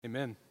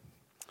Amen.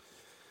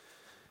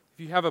 If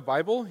you have a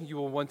Bible, you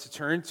will want to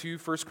turn to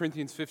 1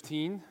 Corinthians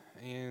 15,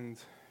 and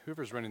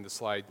whoever's running the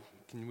slide,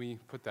 can we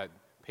put that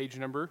page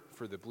number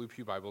for the Blue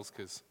Pew Bibles,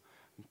 because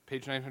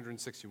page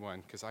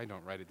 961, because I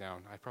don't write it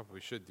down. I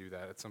probably should do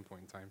that at some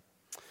point in time.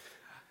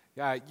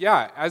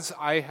 As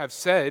I have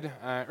said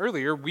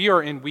earlier, we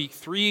are in week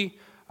 3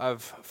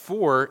 of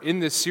 4 in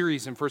this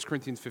series in 1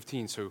 Corinthians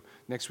 15, so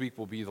next week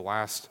will be the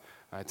last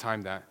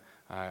time that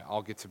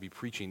I'll get to be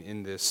preaching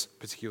in this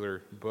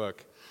particular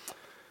book.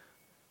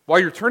 While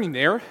you're turning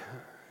there,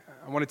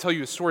 I want to tell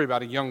you a story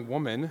about a young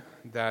woman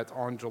that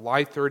on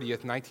July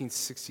 30th,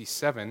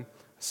 1967,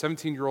 a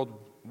 17-year-old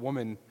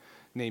woman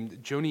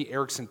named Joni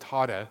Eareckson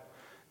Tada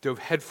dove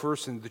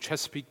headfirst into the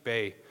Chesapeake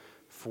Bay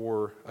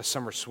for a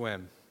summer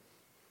swim.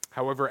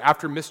 However,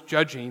 after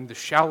misjudging the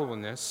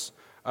shallowness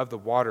of the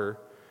water,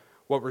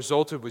 what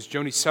resulted was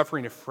Joni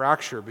suffering a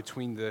fracture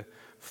between the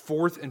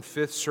 4th and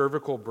 5th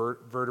cervical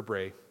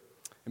vertebrae.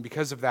 And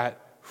because of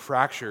that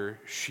fracture,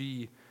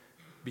 she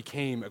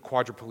became a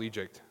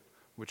quadriplegic,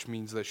 which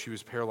means that she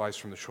was paralyzed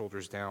from the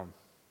shoulders down.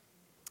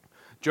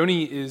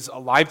 Joni is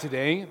alive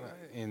today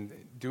and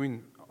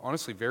doing,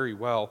 honestly, very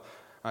well.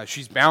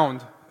 She's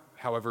bound,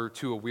 however,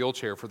 to a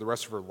wheelchair for the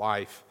rest of her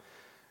life.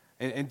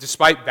 And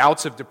despite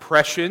bouts of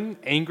depression,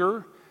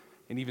 anger,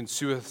 and even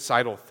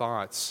suicidal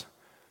thoughts,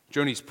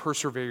 Joni's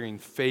persevering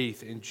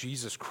faith in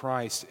Jesus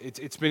Christ,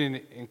 it's been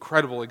an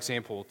incredible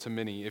example to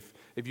many.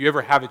 If you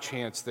ever have a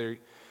chance,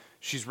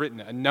 she's written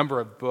a number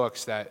of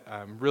books that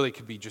really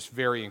could be just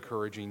very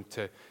encouraging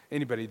to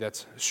anybody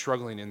that's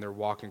struggling in their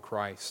walk in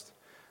Christ.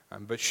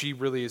 But she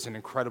really is an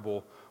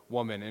incredible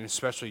woman, and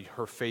especially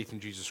her faith in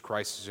Jesus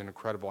Christ is an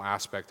incredible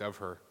aspect of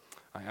her.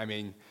 I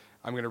mean,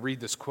 I'm going to read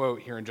this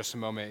quote here in just a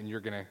moment, and you're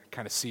going to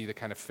kind of see the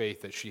kind of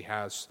faith that she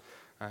has.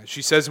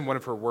 She says in one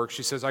of her works,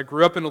 she says, "I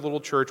grew up in a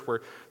little church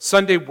where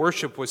Sunday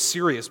worship was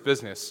serious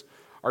business.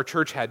 Our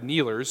church had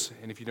kneelers,"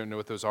 and if you don't know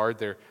what those are,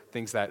 they're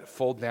things that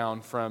fold down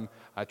from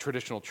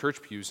traditional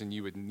church pews, and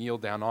you would kneel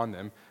down on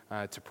them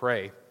to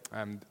pray.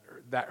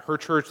 That her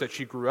church that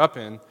she grew up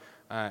in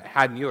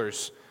had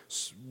kneelers.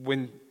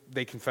 When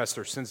they confessed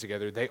their sins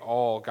together, they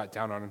all got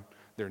down on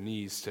their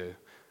knees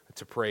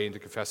to pray and to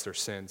confess their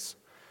sins.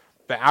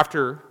 But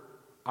after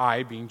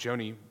I, being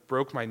Joni,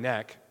 broke my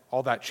neck,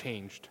 all that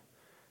changed.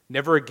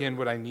 Never again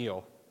would I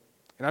kneel,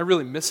 and I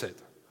really miss it.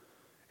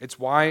 It's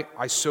why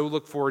I so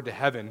look forward to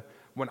heaven,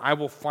 when I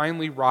will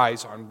finally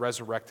rise on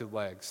resurrected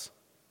legs.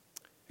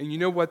 And you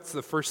know what's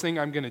the first thing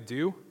I'm going to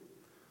do?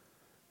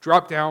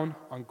 Drop down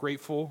on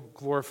grateful,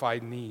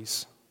 glorified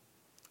knees.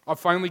 I'll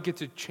finally get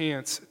the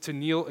chance to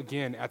kneel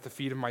again at the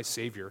feet of my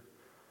Savior.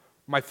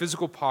 My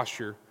physical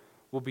posture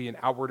will be an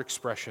outward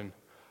expression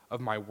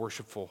of my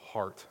worshipful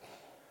heart.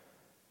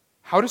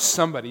 How does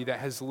somebody that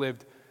has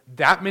lived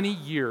that many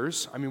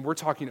years, I mean, we're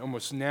talking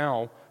almost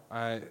now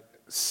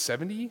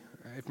 70,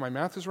 if my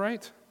math is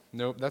right?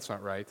 Nope, that's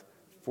not right.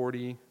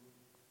 40,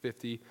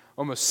 50,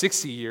 almost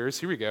 60 years,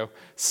 here we go,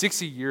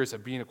 60 years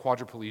of being a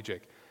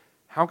quadriplegic.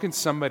 How can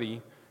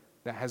somebody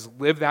that has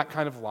lived that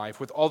kind of life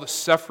with all the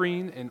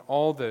suffering and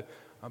all the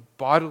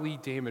bodily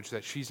damage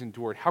that she's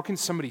endured, how can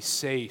somebody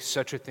say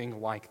such a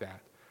thing like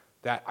that?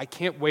 That I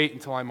can't wait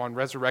until I'm on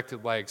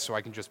resurrected legs so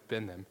I can just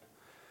bend them.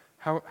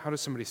 How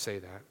does somebody say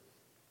that?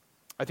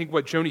 I think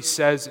what Joni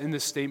says in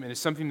this statement is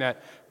something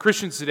that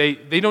Christians today,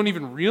 they don't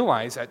even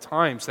realize at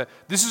times, that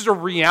this is a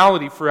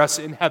reality for us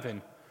in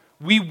heaven.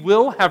 We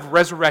will have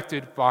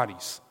resurrected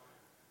bodies.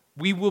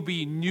 We will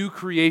be new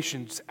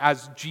creations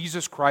as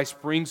Jesus Christ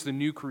brings the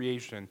new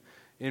creation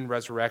in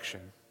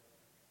resurrection.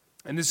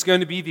 And this is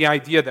going to be the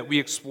idea that we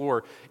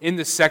explore in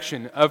this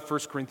section of 1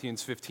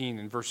 Corinthians 15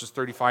 in verses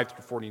 35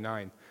 through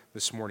 49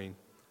 this morning.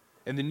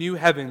 In the new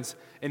heavens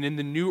and in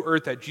the new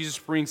earth that Jesus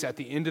brings at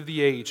the end of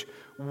the age,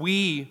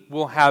 we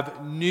will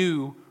have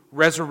new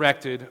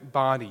resurrected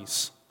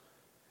bodies.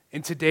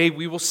 And today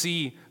we will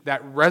see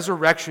that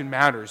resurrection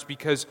matters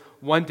because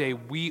one day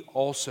we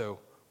also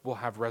will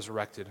have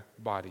resurrected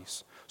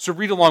bodies. So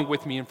read along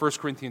with me in 1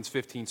 Corinthians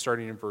 15,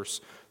 starting in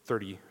verse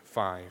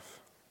 35.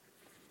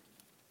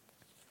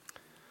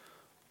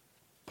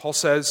 Paul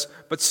says,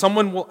 "But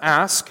someone will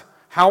ask,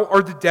 how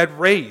are the dead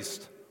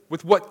raised?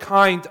 With what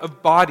kind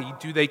of body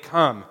do they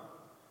come?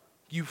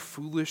 You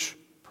foolish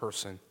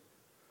person.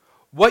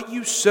 What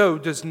you sow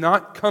does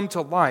not come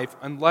to life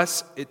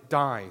unless it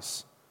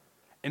dies.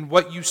 And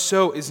what you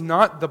sow is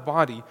not the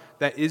body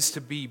that is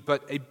to be,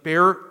 but a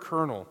bare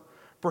kernel,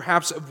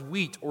 perhaps of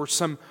wheat or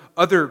some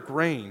other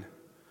grain.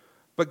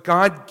 But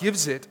God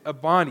gives it a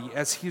body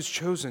as He has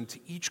chosen, to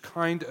each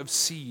kind of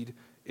seed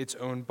its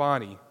own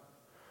body.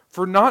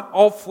 For not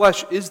all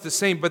flesh is the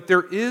same, but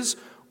there is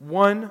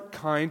one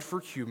kind for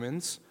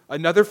humans,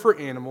 another for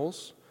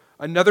animals,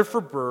 another for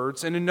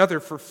birds, and another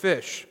for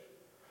fish.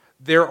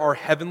 There are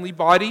heavenly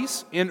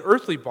bodies and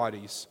earthly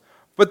bodies,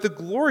 but the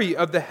glory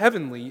of the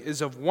heavenly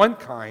is of one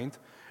kind,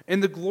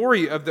 and the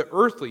glory of the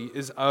earthly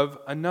is of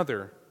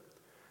another.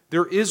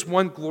 There is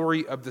one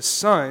glory of the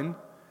sun,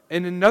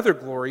 and another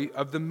glory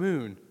of the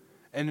moon,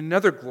 and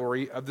another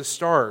glory of the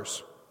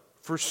stars.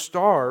 For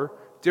star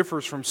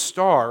differs from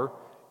star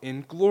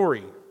in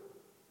glory.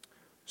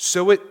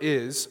 So it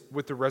is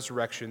with the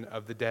resurrection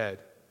of the dead.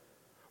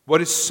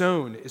 What is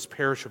sown is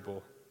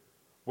perishable.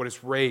 What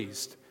is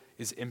raised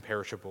is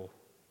imperishable.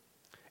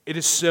 It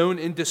is sown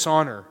in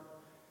dishonor.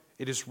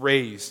 It is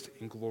raised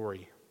in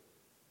glory.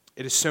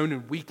 It is sown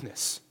in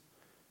weakness.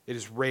 It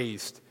is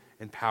raised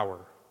in power.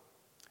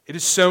 It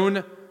is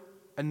sown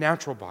a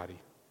natural body.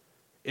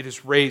 It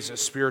is raised a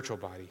spiritual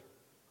body.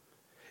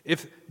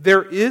 If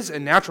there is a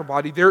natural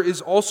body, there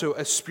is also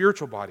a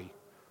spiritual body.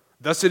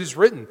 Thus it is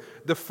written,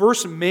 the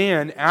first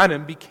man,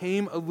 Adam,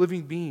 became a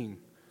living being.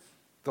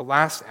 The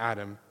last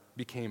Adam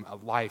became a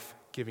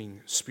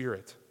life-giving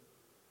spirit.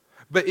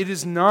 But it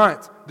is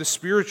not the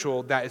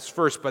spiritual that is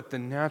first, but the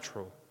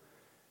natural,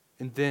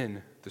 and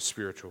then the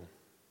spiritual.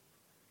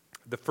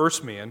 The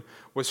first man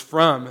was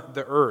from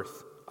the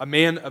earth, a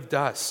man of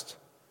dust.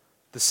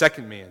 The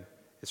second man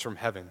is from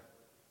heaven.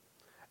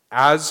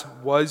 As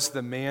was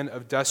the man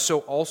of dust, so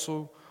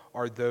also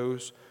are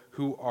those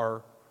who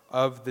are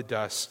of the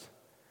dust.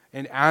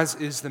 And as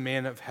is the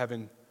man of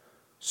heaven,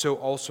 so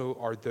also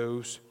are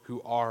those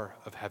who are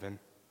of heaven.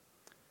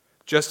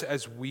 Just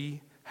as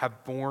we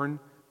have borne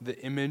the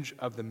image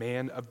of the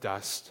man of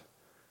dust,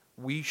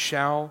 we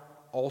shall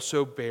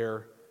also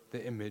bear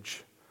the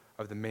image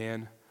of the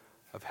man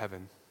of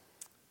heaven.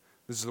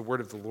 This is the word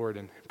of the Lord,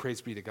 and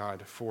praise be to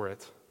God for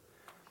it.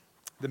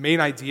 The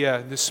main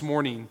idea this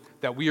morning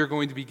that we are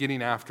going to be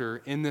getting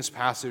after in this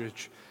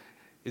passage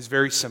is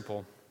very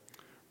simple.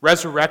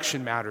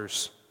 Resurrection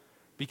matters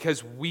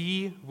because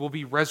we will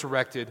be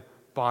resurrected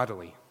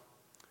bodily.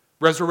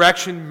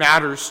 Resurrection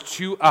matters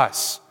to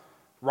us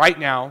right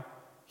now,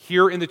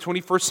 here in the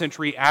 21st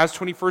century, as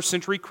 21st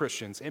century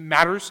Christians. It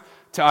matters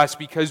to us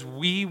because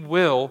we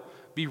will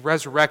be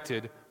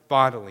resurrected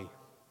bodily.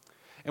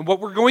 And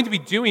what we're going to be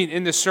doing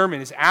in this sermon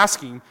is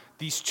asking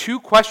these two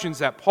questions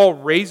that Paul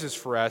raises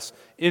for us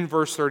in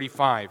verse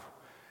 35.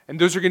 And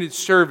those are going to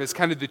serve as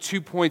kind of the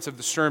 2 points of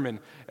the sermon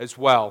as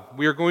well.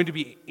 We are going to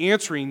be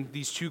answering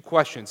these two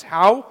questions.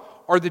 How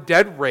are the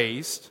dead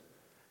raised?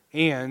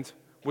 And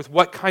with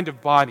what kind of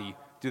body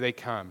do they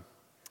come?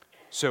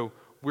 So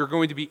we're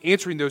going to be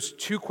answering those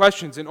two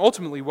questions. And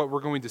ultimately what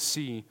we're going to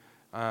see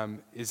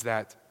is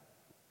that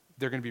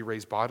they're going to be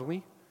raised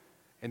bodily.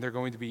 And they're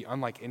going to be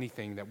unlike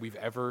anything that we've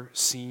ever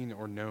seen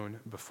or known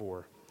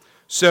before.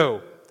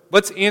 So,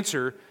 let's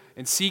answer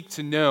and seek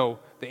to know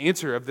the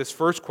answer of this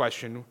first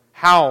question,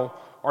 how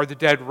are the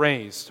dead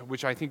raised?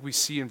 Which I think we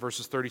see in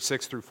verses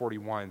 36 through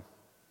 41.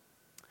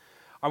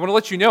 I want to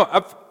let you know,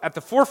 up at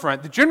the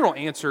forefront, the general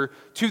answer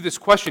to this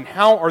question,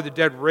 how are the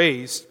dead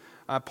raised?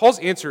 Paul's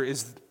answer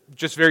is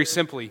just very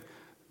simply,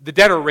 the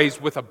dead are raised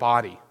with a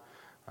body.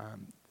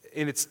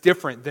 And it's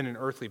different than an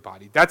earthly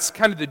body. That's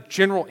kind of the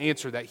general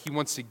answer that he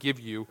wants to give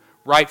you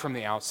right from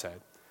the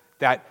outset.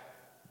 That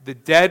the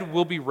dead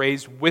will be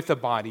raised with a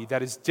body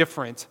that is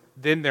different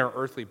than their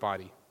earthly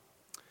body.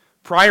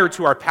 Prior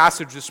to our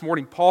passage this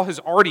morning, Paul has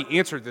already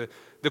answered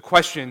the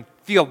question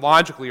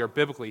theologically or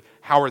biblically,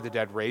 how are the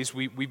dead raised?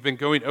 We've been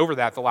going over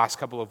that the last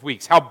couple of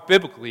weeks. How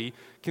biblically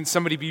can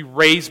somebody be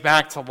raised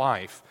back to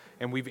life?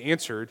 And we've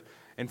answered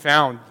and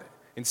found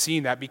and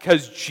seen that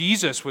because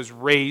Jesus was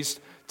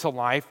raised to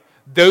life,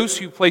 those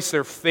who place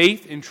their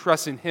faith and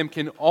trust in him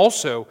can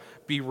also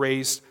be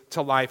raised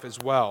to life as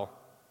well.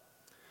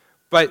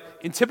 But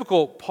in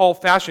typical Paul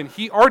fashion,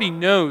 he already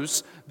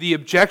knows the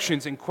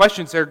objections and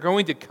questions that are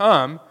going to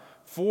come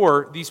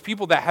for these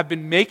people that have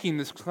been making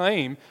this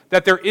claim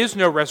that there is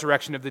no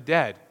resurrection of the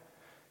dead.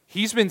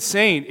 He's been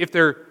saying, if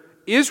there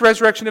is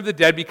resurrection of the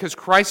dead because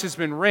Christ has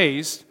been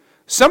raised,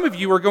 some of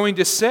you are going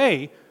to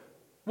say,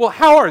 well,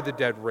 how are the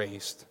dead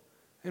raised?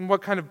 And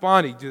what kind of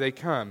body do they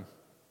come?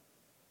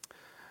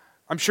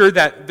 I'm sure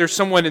that there's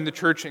someone in the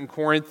church in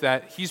Corinth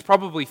that he's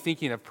probably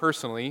thinking of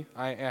personally.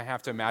 I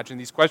have to imagine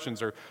these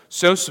questions are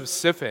so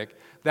specific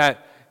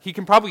that he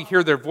can probably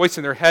hear their voice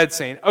in their head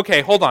saying,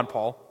 okay, hold on,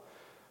 Paul.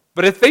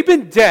 But if they've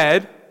been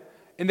dead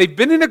and they've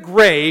been in a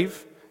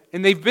grave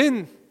and they've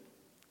been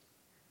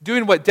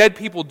doing what dead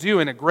people do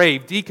in a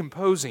grave,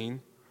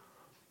 decomposing,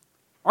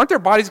 aren't their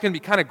bodies going to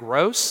be kind of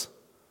gross?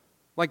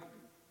 Like,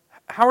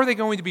 how are they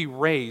going to be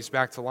raised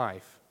back to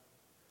life?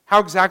 How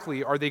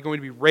exactly are they going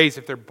to be raised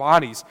if their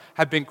bodies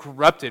have been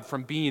corrupted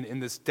from being in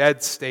this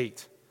dead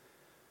state?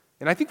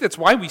 And I think that's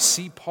why we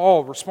see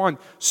Paul respond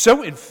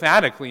so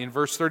emphatically in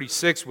verse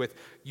 36 with,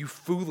 you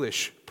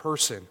foolish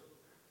person.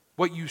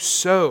 What you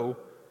sow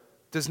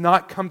does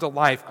not come to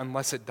life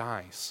unless it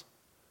dies.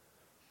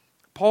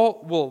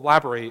 Paul will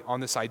elaborate on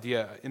this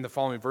idea in the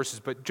following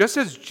verses, but just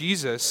as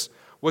Jesus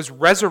was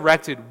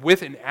resurrected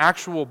with an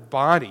actual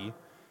body,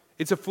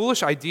 it's a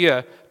foolish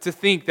idea to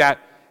think that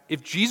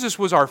if Jesus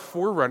was our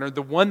forerunner,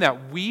 the one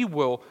that we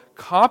will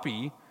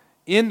copy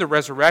in the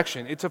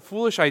resurrection, it's a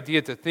foolish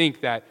idea to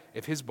think that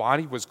if his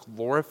body was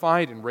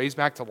glorified and raised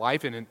back to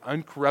life in an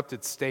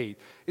uncorrupted state,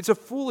 it's a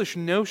foolish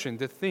notion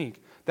to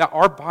think that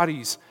our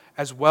bodies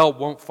as well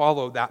won't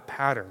follow that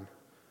pattern.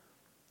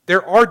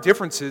 There are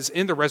differences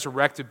in the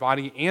resurrected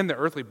body and the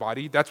earthly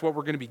body. That's what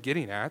we're going to be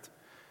getting at.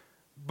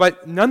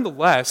 But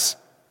nonetheless,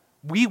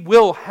 we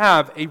will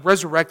have a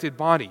resurrected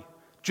body,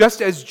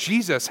 just as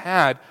Jesus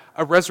had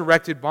a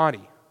resurrected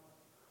body.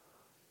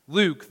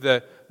 Luke,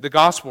 the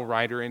gospel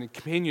writer and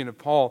companion of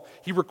Paul,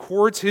 he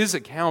records his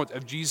account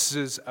of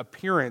Jesus'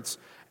 appearance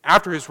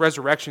after his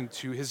resurrection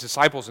to his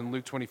disciples in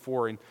Luke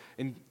 24.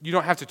 And you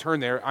don't have to turn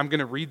there. I'm going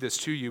to read this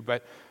to you.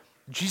 But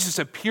Jesus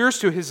appears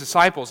to his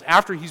disciples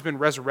after he's been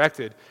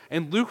resurrected.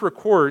 And Luke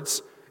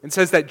records and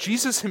says that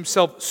Jesus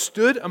himself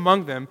stood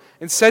among them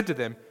and said to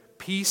them,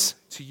 "Peace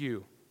to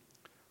you."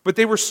 But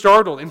they were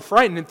startled and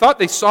frightened and thought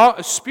they saw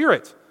a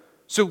spirit.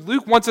 So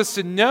Luke wants us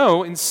to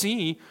know and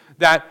see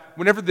that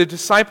whenever the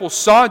disciples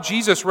saw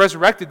Jesus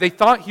resurrected, they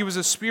thought he was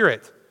a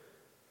spirit.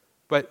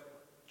 But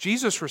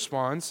Jesus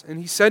responds, and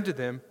he said to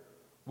them,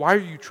 "Why are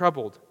you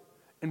troubled?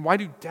 And why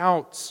do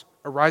doubts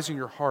arise in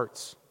your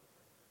hearts?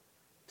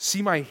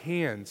 See my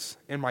hands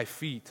and my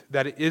feet,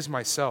 that it is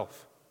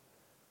myself.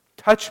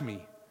 Touch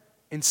me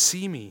and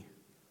see me.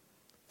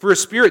 For a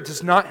spirit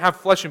does not have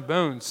flesh and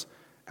bones,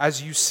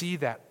 as you see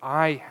that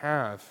I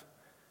have."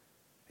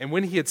 And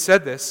when he had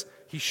said this,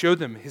 he showed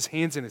them his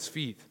hands and his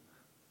feet.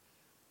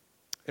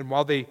 And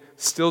while they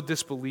still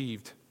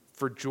disbelieved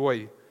for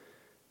joy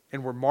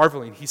and were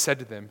marveling, he said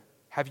to them,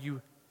 "Have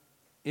you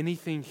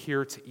anything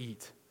here to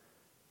eat?"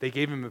 They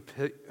gave him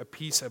a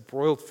piece of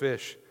broiled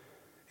fish,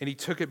 and he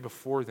took it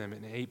before them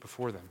and ate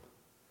before them.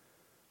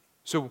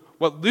 So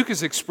what Luke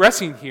is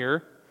expressing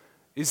here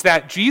is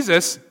that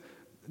Jesus,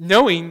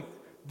 knowing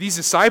these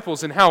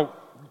disciples and how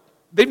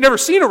they've never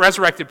seen a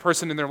resurrected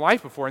person in their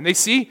life before, and they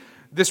see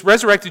this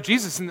resurrected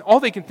Jesus, and all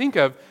they can think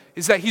of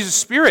is that he's a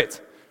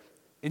spirit.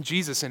 And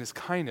Jesus, in his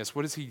kindness,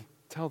 what does he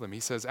tell them?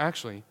 He says,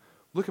 actually,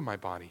 look at my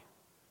body.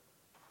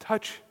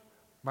 Touch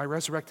my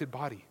resurrected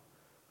body.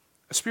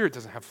 A spirit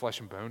doesn't have flesh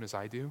and bone as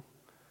I do.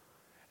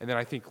 And then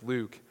I think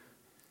Luke,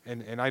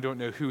 and I don't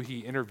know who he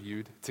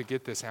interviewed to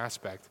get this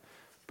aspect,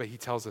 but he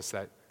tells us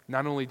that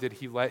not only did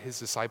he let his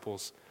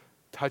disciples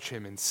touch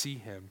him and see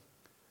him,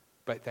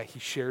 but that he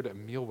shared a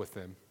meal with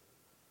them,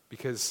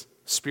 because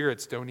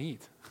spirits don't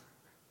eat,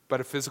 but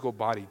a physical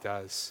body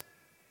does.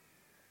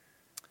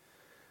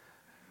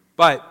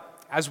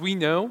 But as we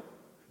know,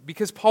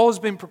 because Paul has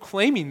been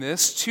proclaiming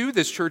this to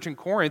this church in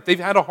Corinth, they've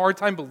had a hard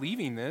time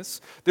believing this.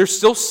 There's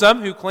still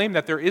some who claim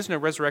that there is no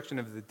resurrection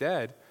of the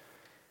dead.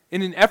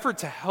 In an effort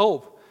to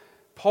help,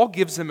 Paul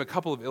gives them a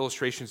couple of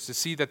illustrations to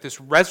see that this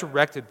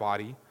resurrected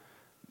body,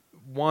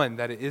 one,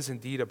 that it is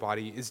indeed a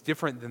body, is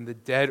different than the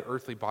dead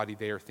earthly body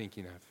they are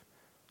thinking of.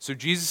 So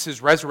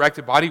Jesus'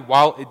 resurrected body,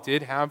 while it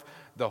did have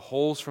the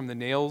holes from the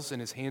nails in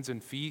his hands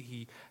and feet,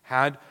 he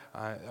had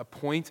a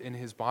point in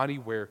his body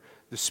where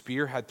the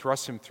spear had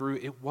thrust him through.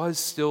 It was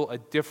still a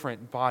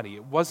different body.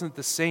 It wasn't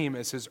the same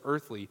as his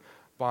earthly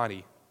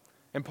body.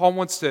 And Paul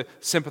wants to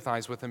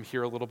sympathize with them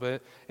here a little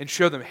bit and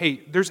show them,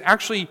 hey, there's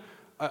actually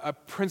a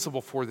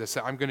principle for this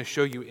that I'm going to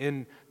show you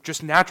in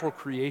just natural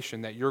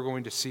creation that you're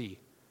going to see.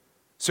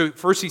 So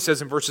first he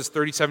says in verses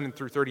 37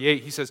 through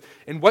 38, he says,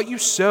 "And what you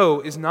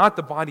sow is not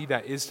the body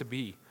that is to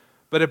be,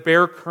 but a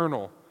bare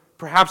kernel,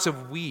 perhaps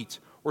of wheat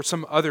or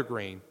some other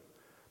grain.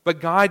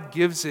 But God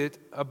gives it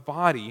a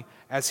body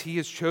as he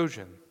has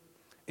chosen,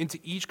 and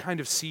to each kind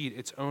of seed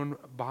its own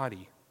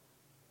body."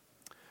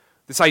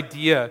 This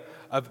idea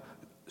of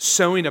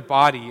sowing a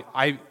body,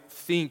 I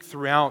think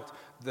throughout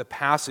the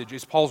passage,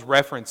 is Paul's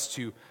reference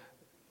to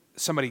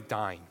somebody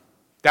dying.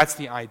 That's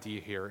the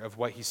idea here of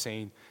what he's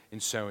saying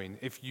in sowing.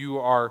 If you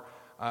are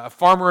a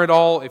farmer at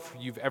all, if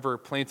you've ever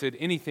planted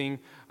anything,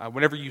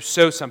 whenever you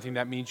sow something,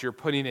 that means you're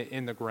putting it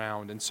in the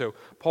ground. And so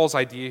Paul's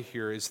idea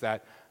here is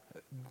that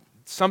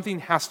something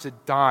has to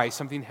die,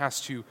 something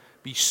has to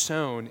be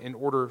sown in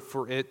order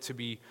for it to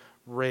be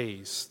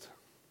raised.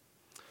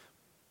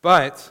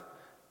 But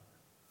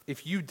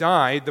if you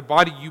die, the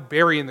body you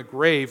bury in the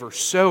grave, or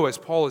sow, as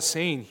Paul is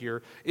saying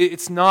here,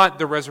 it's not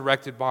the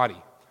resurrected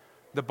body.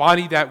 The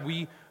body that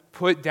we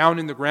put down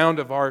in the ground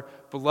of our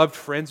beloved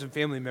friends and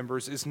family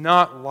members is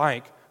not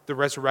like the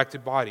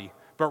resurrected body,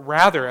 but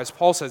rather, as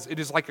Paul says, it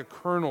is like a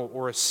kernel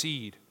or a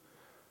seed.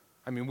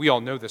 I mean, we all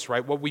know this,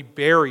 right? What we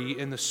bury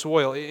in the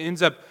soil, it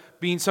ends up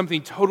being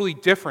something totally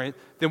different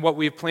than what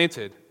we have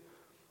planted.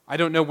 I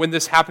don't know when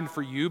this happened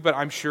for you, but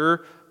I'm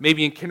sure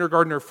maybe in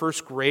kindergarten or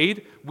first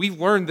grade, we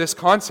learned this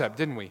concept,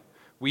 didn't we?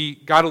 We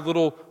got a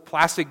little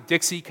plastic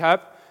Dixie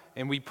cup,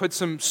 and we put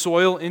some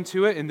soil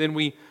into it, and then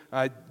we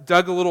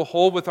dug a little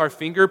hole with our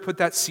finger, put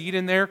that seed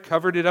in there,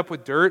 covered it up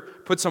with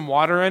dirt, put some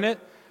water in it,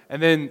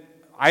 and then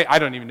I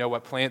don't even know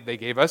what plant they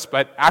gave us,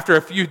 but after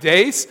a few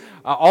days,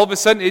 all of a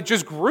sudden it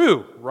just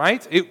grew,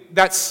 right?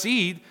 That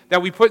seed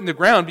that we put in the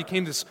ground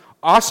became this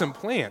awesome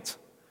plant.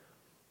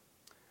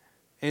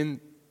 And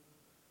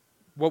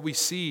what we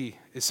see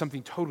is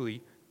something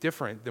totally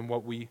different than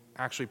what we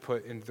actually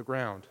put into the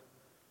ground.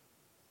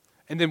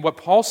 And then what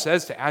Paul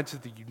says to add to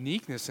the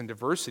uniqueness and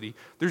diversity,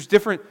 there's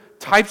different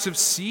types of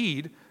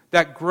seed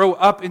that grow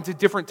up into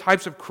different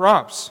types of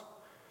crops.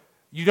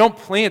 You don't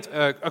plant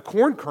a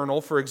corn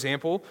kernel, for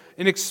example,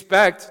 and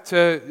expect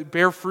to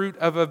bear fruit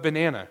of a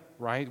banana,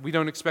 right? We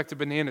don't expect a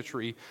banana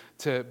tree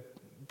to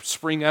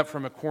spring up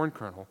from a corn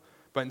kernel.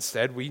 But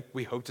instead,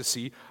 we hope to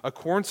see a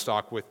corn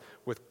stalk with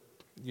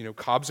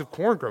cobs of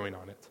corn growing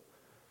on it.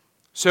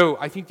 So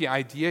I think the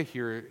idea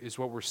here is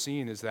what we're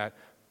seeing is that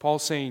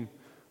Paul's saying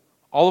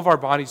all of our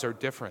bodies are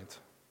different.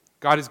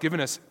 God has given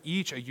us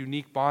each a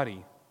unique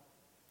body.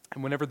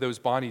 And whenever those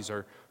bodies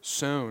are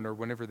sown or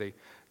whenever they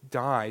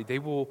die, they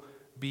will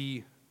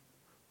be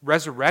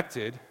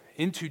resurrected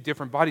into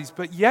different bodies,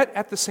 but yet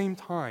at the same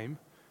time,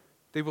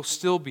 they will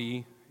still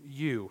be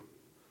you.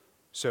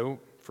 So,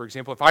 for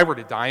example, if I were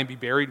to die and be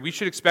buried, we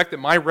should expect that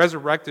my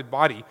resurrected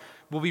body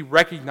will be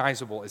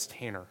recognizable as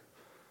Tanner.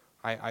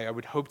 I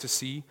would hope to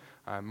see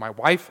my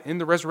wife in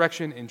the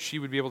resurrection, and she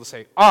would be able to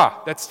say,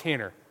 that's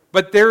Tanner.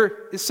 But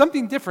there is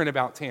something different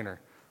about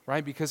Tanner,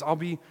 right? Because I'll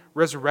be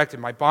resurrected.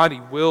 My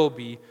body will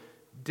be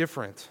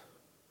different.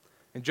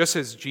 And just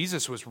as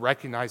Jesus was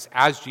recognized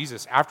as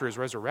Jesus after his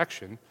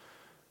resurrection,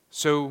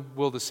 so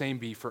will the same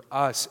be for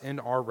us in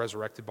our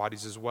resurrected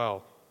bodies as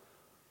well.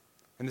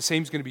 And the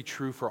same is going to be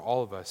true for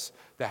all of us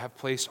that have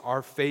placed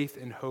our faith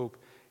and hope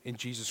in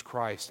Jesus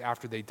Christ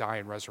after they die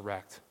and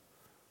resurrect.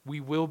 We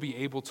will be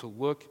able to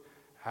look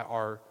at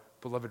our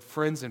beloved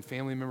friends and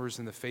family members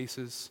in the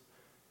faces,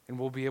 and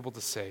we'll be able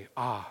to say,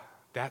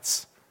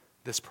 that's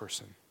this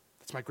person.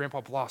 That's my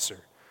Grandpa Blosser.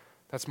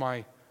 That's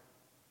my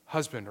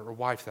husband or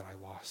wife that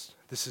I lost.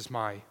 This is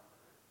my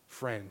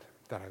friend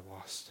that I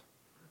lost.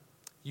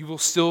 You will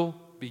still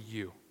be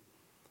you,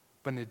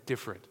 but in a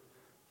different,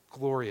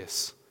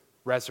 glorious,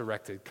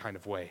 resurrected kind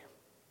of way.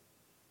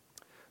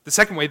 The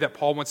second way that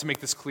Paul wants to make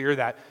this clear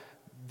that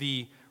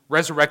the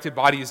resurrected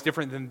body is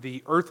different than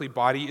the earthly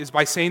body is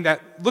by saying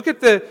that look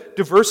at the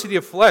diversity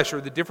of flesh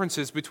or the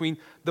differences between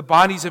the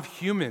bodies of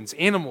humans,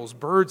 animals,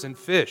 birds, and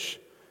fish.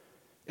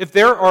 If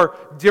there are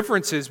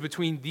differences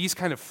between these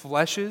kind of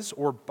fleshes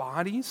or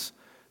bodies,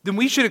 then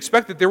we should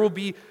expect that there will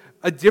be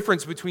a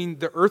difference between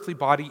the earthly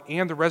body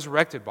and the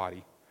resurrected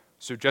body.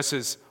 So just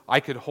as I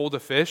could hold a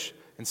fish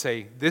and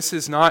say, this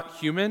is not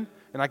human,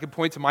 and I could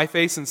point to my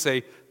face and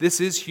say,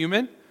 this is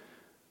human,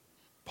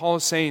 Paul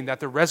is saying that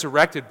the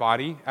resurrected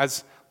body,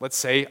 as let's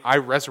say I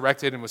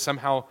resurrected and was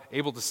somehow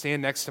able to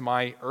stand next to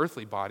my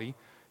earthly body,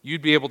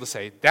 you'd be able to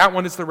say, that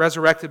one is the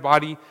resurrected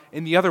body,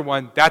 and the other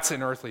one, that's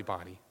an earthly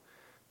body.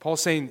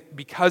 Paul's saying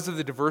because of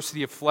the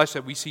diversity of flesh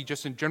that we see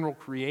just in general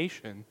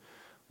creation,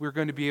 we're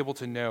going to be able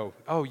to know,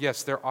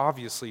 yes, there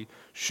obviously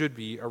should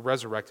be a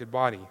resurrected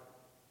body.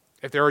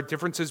 If there are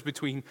differences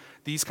between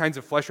these kinds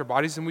of flesh or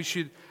bodies, then we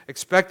should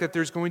expect that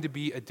there's going to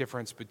be a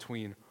difference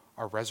between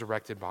our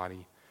resurrected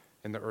body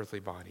and the earthly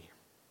body.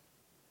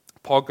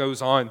 Paul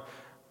goes on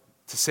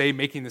to say,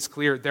 making this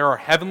clear, there are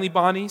heavenly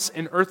bodies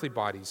and earthly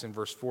bodies in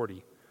verse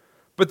 40.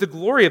 But the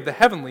glory of the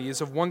heavenly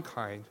is of one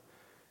kind,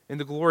 and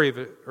the glory of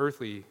the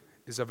earthly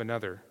is of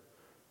another.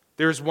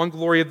 There is one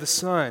glory of the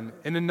sun,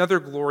 and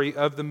another glory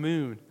of the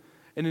moon,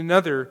 and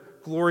another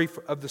glory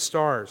of the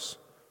stars.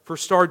 For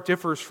star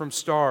differs from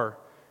star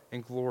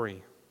in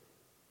glory.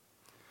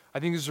 I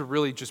think this is a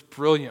really just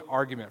brilliant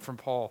argument from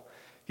Paul.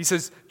 He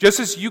says, just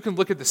as you can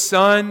look at the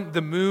sun,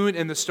 the moon,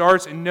 and the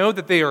stars and know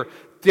that they are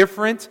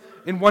different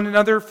in one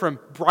another from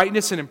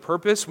brightness and in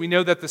purpose. We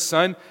know that the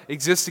sun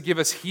exists to give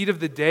us heat of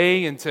the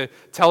day and to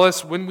tell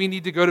us when we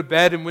need to go to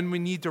bed and when we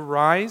need to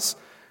rise.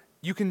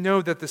 You can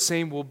know that the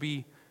same will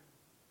be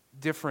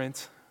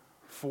different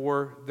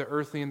for the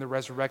earthly and the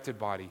resurrected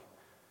body.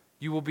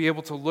 You will be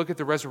able to look at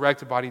the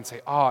resurrected body and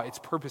say, its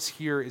purpose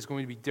here is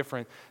going to be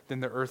different than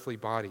the earthly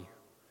body.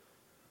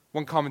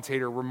 One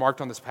commentator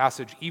remarked on this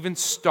passage, even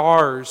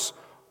stars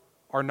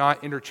are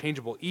not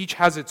interchangeable. Each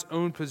has its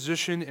own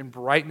position in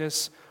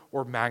brightness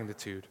or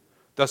magnitude.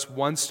 Thus,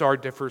 one star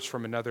differs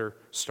from another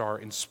star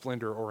in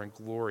splendor or in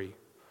glory.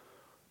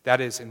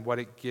 That is, in what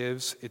it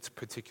gives its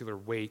particular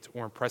weight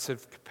or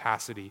impressive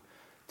capacity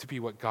to be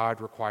what God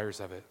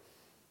requires of it.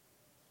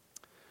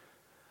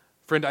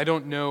 Friend, I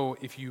don't know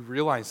if you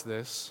realize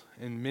this,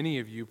 and many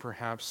of you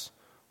perhaps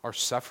are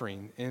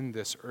suffering in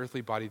this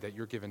earthly body that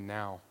you're given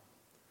now.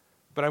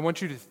 But I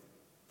want you to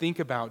think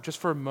about, just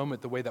for a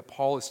moment, the way that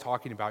Paul is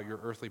talking about your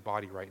earthly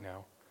body right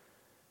now.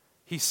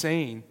 He's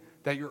saying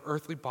that your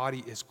earthly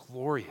body is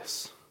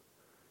glorious.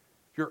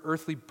 Your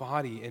earthly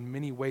body, in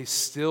many ways,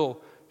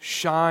 still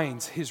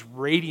shines his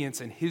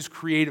radiance and his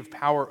creative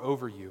power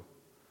over you.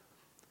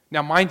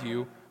 Now, mind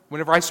you,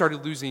 whenever I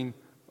started losing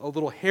a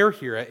little hair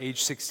here at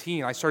age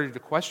 16, I started to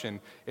question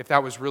if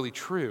that was really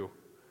true.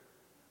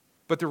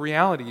 But the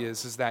reality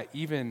is that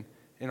even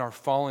in our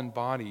fallen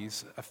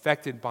bodies,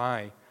 affected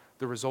by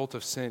the result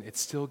of sin, it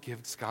still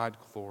gives God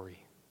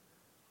glory.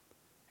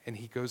 And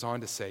he goes on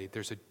to say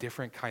there's a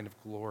different kind of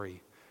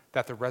glory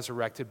that the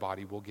resurrected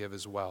body will give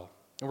as well.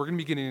 And we're going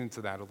to be getting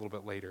into that a little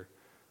bit later.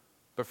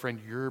 But friend,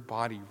 your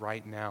body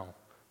right now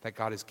that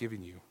God has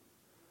given you,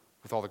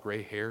 with all the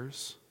gray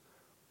hairs,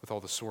 with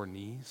all the sore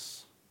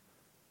knees,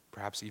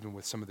 perhaps even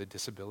with some of the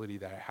disability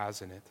that it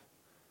has in it,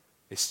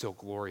 is still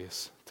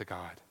glorious to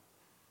God.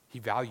 He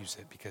values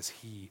it because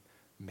he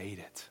made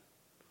it.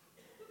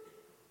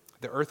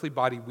 The earthly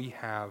body we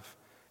have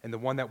and the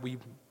one that we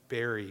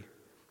bury,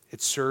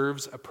 it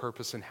serves a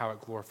purpose in how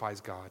it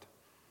glorifies God.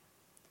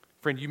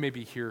 Friend, you may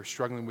be here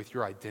struggling with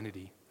your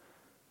identity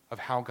of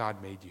how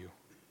God made you.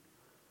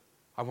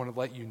 I want to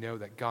let you know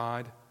that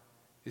God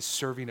is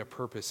serving a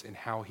purpose in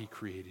how he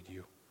created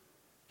you.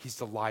 He's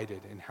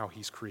delighted in how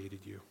he's created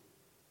you.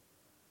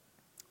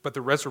 But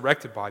the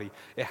resurrected body,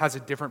 it has a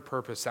different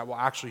purpose that will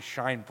actually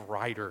shine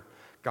brighter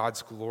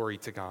God's glory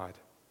to God.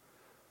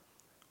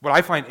 What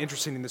I find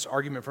interesting in this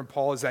argument from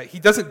Paul is that he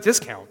doesn't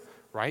discount,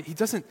 right? He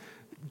doesn't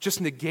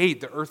just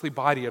negate the earthly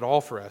body at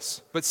all for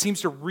us, but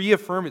seems to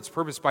reaffirm its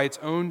purpose by its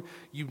own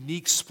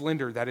unique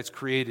splendor that it's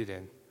created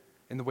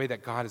in the way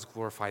that God is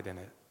glorified in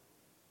it.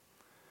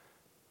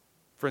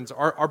 Friends,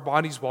 our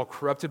bodies, while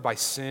corrupted by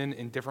sin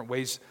in different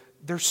ways,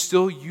 they're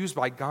still used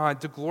by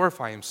God to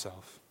glorify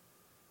himself.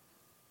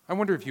 I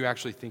wonder if you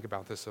actually think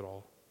about this at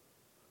all.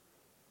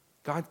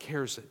 God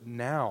cares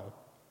now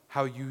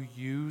how you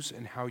use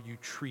and how you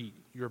treat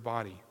your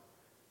body,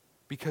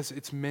 because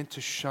it's meant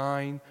to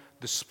shine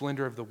the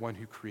splendor of the one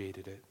who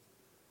created it.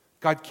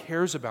 God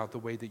cares about the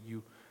way that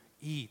you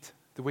eat,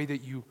 the way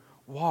that you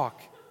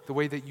walk, the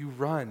way that you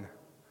run.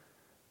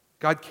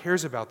 God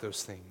cares about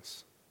those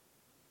things.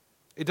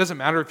 It doesn't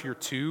matter if you're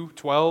 2,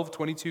 12,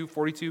 22,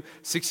 42,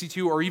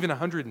 62, or even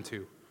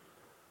 102.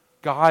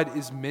 God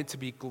is meant to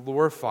be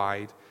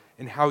glorified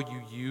in how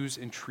you use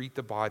and treat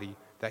the body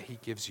that he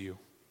gives you.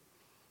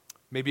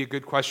 Maybe a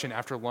good question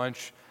after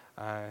lunch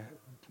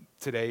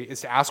today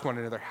is to ask one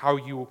another how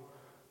you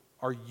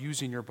are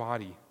using your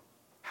body.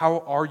 How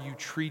are you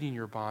treating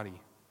your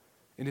body?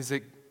 And is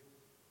it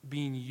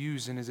being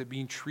used and is it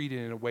being treated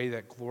in a way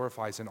that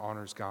glorifies and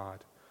honors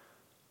God?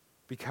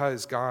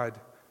 Because God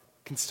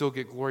can still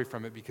get glory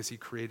from it because he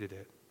created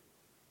it.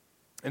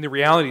 And the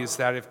reality is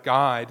that if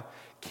God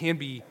can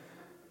be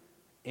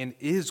and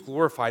is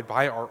glorified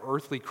by our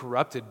earthly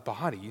corrupted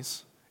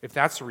bodies, if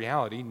that's the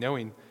reality,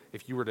 knowing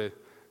if you were to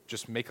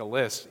just make a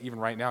list, even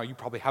right now, you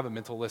probably have a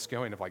mental list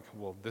going of like,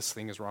 well, this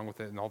thing is wrong with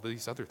it and all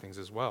these other things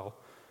as well.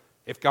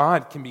 If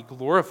God can be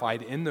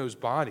glorified in those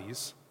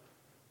bodies,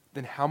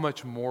 then how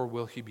much more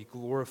will he be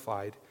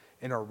glorified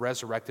in our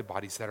resurrected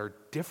bodies that are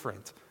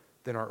different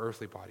than our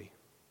earthly body?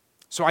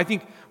 So I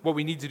think what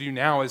we need to do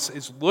now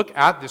is look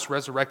at this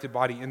resurrected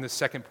body in the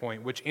second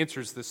point, which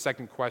answers the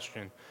second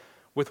question.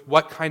 With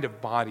what kind of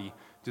body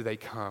do they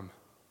come?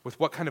 With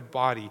what kind of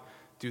body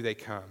do they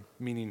come?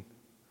 Meaning,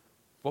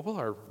 what will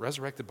our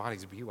resurrected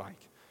bodies be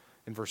like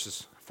in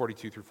verses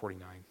 42 through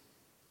 49?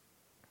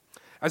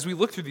 As we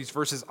look through these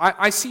verses,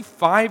 I see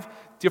 5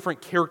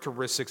 different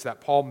characteristics that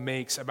Paul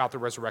makes about the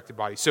resurrected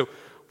body. So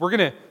we're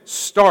going to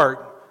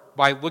start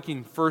by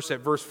looking first at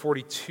verse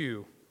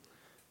 42.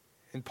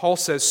 And Paul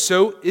says,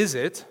 so is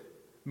it,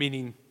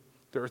 meaning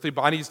the earthly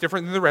body is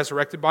different than the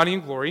resurrected body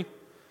in glory,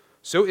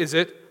 so is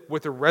it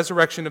with the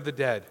resurrection of the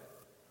dead.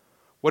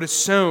 What is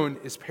sown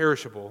is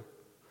perishable.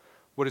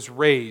 What is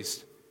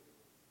raised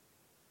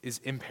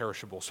is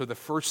imperishable. So the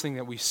first thing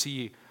that we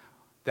see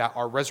that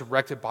our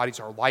resurrected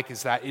bodies are like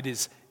is that it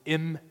is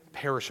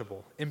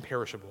imperishable.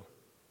 Imperishable.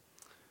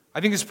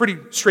 I think it's pretty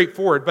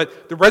straightforward,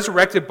 but the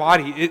resurrected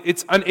body,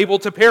 it's unable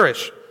to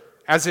perish,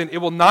 as in it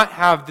will not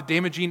have the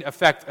damaging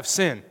effect of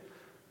sin.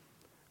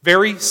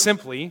 Very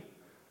simply,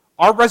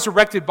 our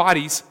resurrected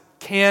bodies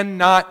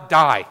cannot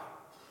die.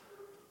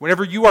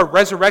 Whenever you are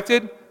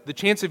resurrected, the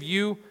chance of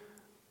you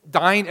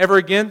dying ever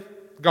again,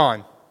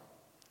 gone.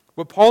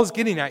 What Paul is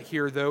getting at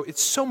here, though,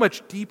 it's so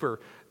much deeper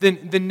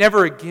than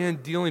never again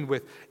dealing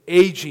with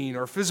aging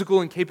or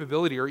physical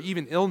incapability or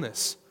even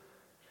illness.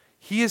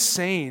 He is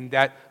saying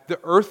that the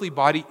earthly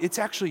body, it's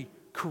actually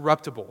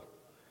corruptible.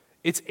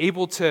 It's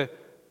able to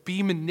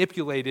be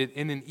manipulated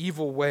in an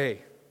evil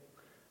way.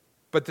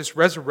 But this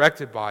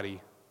resurrected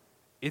body,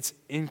 it's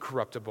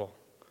incorruptible,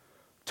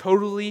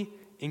 totally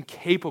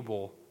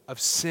incapable of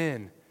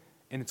sin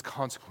and its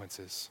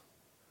consequences.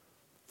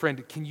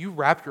 Friend, can you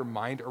wrap your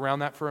mind around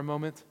that for a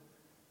moment?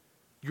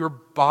 Your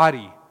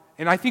body,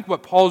 and I think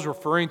what Paul is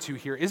referring to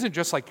here isn't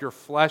just like your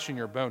flesh and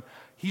your bone.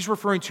 He's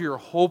referring to your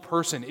whole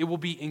person. It will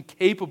be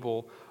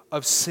incapable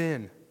of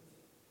sin.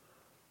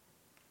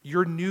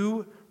 Your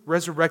new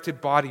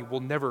resurrected body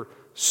will never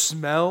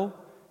smell,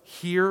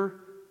 hear,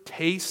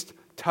 taste,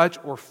 touch,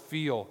 or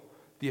feel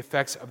the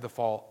effects of the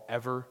fall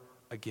ever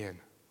again.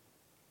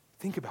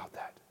 Think about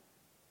that.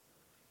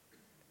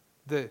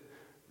 The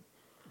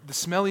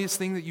smelliest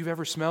thing that you've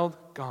ever smelled,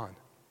 gone.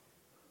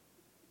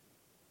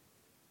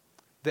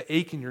 The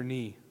ache in your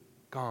knee,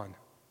 gone.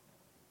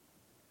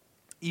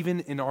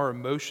 Even in our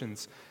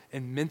emotions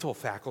and mental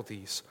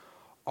faculties,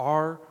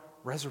 our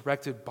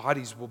resurrected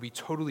bodies will be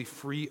totally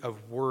free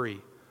of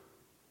worry,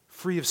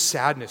 free of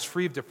sadness,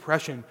 free of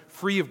depression,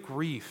 free of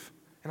grief.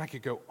 And I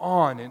could go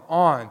on and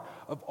on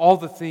of all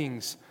the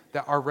things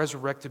that our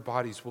resurrected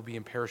bodies will be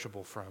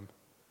imperishable from.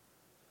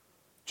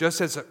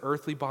 Just as the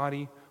earthly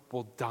body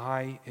will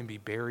die and be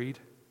buried,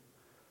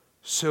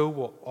 so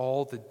will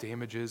all the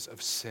damages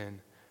of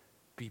sin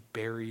be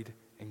buried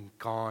and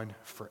gone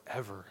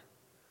forever.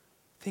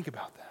 Think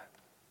about that.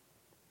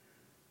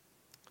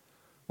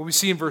 What we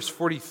see in verse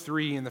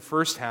 43 in the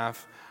first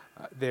half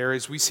there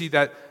is we see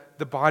that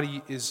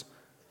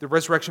the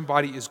resurrection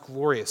body is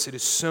glorious. It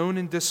is sown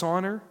in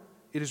dishonor,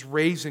 it is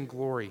raised in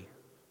glory.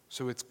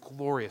 So it's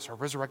glorious. Our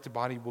resurrected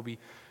body will be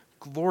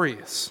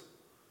glorious.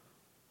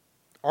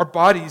 Our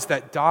bodies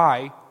that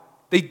die,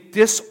 they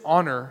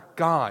dishonor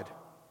God.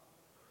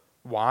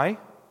 Why?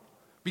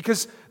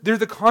 Because they're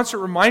the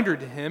constant reminder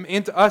to him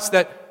and to us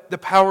that the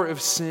power of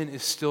sin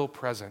is still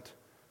present.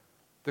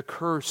 The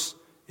curse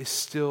is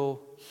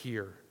still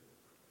here.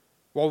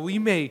 While we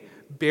may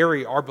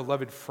bury our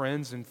beloved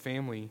friends and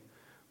family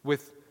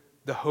with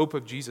the hope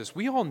of Jesus,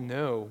 we all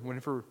know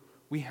whenever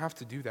we have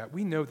to do that,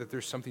 we know that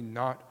there's something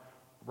not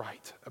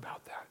right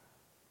about that.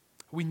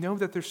 We know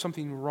that there's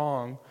something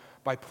wrong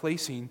by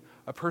placing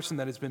a person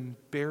that has been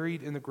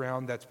buried in the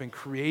ground, that's been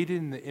created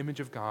in the image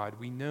of God.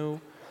 We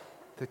know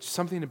that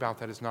something about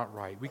that is not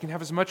right. We can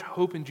have as much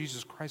hope in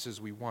Jesus Christ as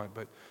we want,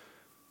 but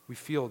we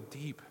feel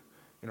deep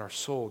in our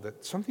soul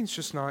that something's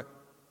just not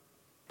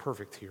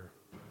perfect here.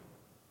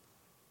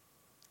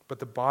 But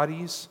the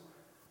bodies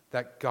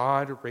that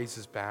God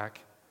raises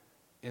back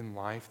in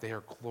life, they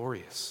are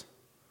glorious.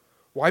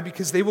 Why?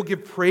 Because they will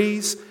give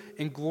praise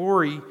and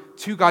glory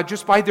to God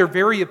just by their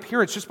very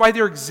appearance, just by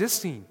their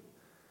existing.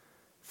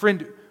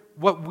 Friend,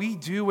 what we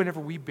do whenever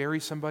we bury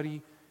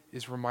somebody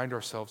is remind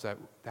ourselves that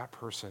that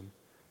person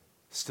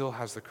still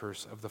has the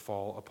curse of the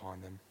fall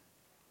upon them.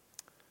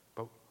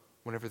 But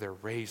whenever they're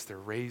raised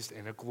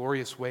in a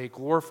glorious way,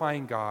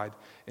 glorifying God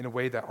in a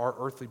way that our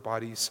earthly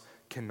bodies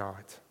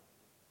cannot.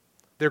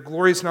 They're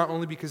glorious not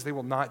only because they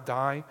will not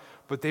die,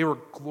 but they are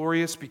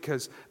glorious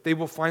because they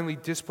will finally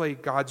display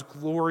God's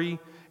glory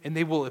and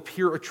they will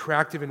appear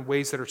attractive in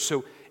ways that are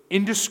so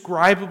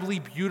indescribably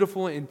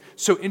beautiful and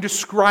so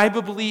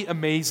indescribably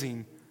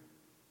amazing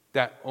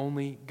that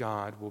only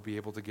God will be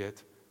able to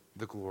get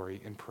the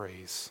glory and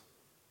praise.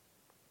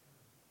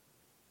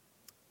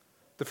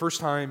 The first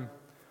time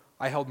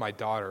I held my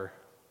daughter,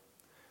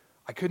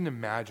 I couldn't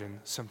imagine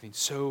something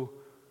so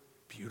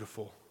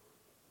beautiful,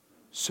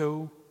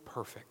 so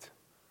perfect.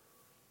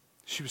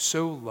 She was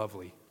so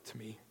lovely to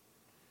me.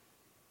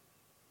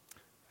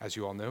 As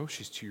you all know,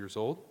 she's 2 years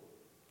old.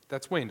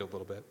 That's waned a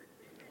little bit.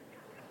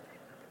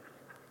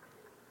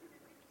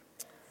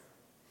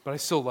 But I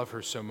still love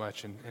her so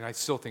much, and I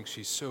still think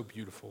she's so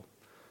beautiful.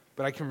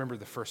 But I can remember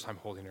the first time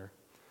holding her,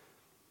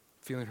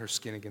 feeling her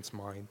skin against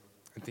mine,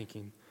 and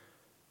thinking,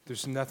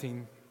 there's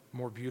nothing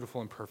more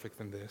beautiful and perfect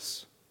than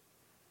this.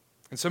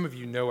 And some of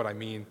you know what I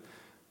mean,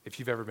 if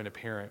you've ever been a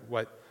parent,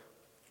 what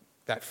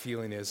that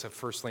feeling is of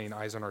first laying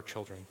eyes on our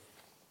children.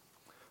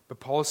 But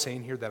Paul is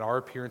saying here that our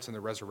appearance in the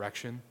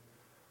resurrection,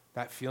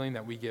 that feeling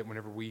that we get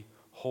whenever we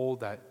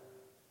hold that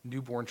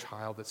newborn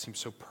child that seems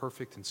so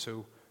perfect and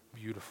so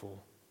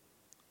beautiful,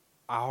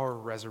 our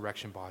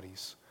resurrection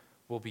bodies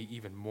will be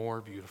even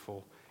more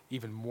beautiful,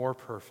 even more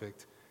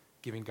perfect,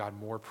 giving God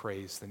more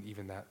praise than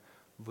even that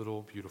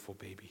little beautiful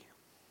baby.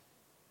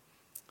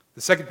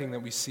 The second thing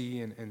that we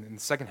see in the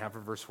second half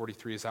of verse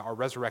 43 is that our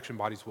resurrection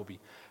bodies will be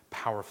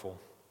powerful.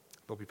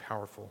 They'll be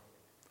powerful.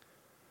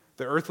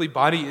 The earthly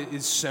body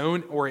is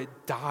sown or it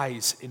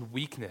dies in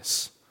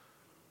weakness.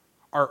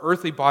 Our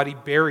earthly body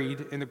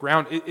buried in the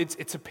ground,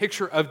 it's a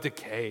picture of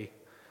decay.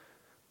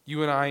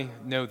 You and I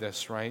know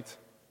this, right?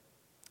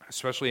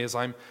 Especially as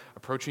I'm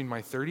approaching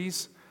my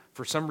 30s.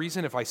 For some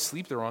reason, if I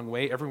sleep the wrong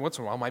way, every once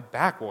in a while, my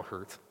back will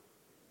hurt.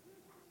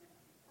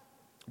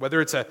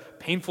 Whether it's a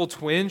painful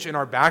twinge in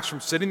our backs from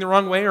sitting the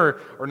wrong way or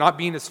not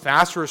being as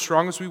fast or as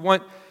strong as we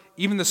want,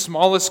 even the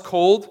smallest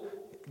cold,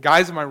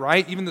 guys, am I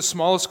right? Even the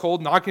smallest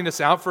cold knocking us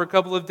out for a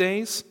couple of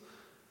days,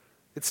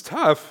 it's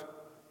tough.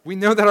 We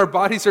know that our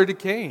bodies are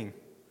decaying.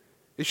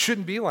 It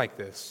shouldn't be like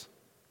this.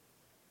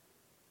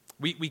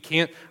 We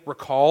can't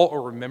recall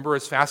or remember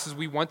as fast as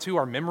we want to.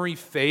 Our memory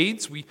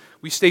fades. We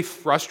stay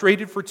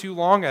frustrated for too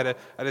long at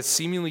a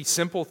seemingly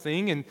simple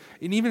thing. And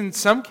even in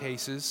some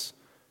cases,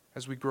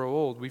 as we grow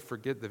old, we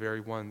forget the very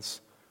ones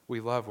we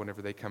love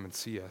whenever they come and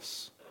see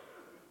us.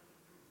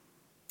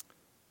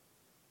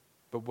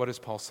 But what does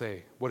Paul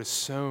say? What is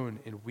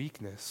sown in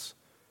weakness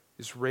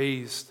is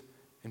raised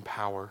in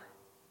power.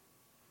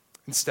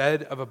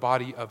 Instead of a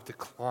body of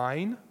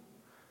decline,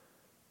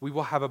 we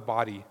will have a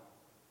body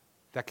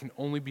that can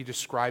only be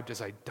described as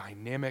a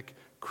dynamic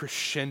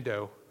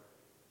crescendo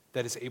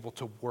that is able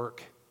to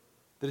work,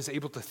 that is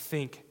able to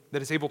think,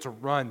 that is able to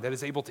run, that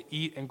is able to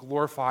eat and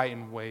glorify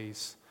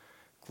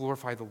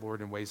the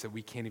Lord in ways that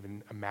we can't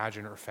even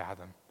imagine or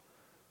fathom.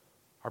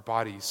 Our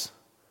bodies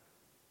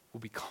will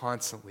be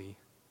constantly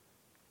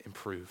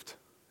improved.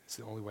 It's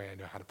the only way I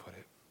know how to put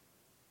it.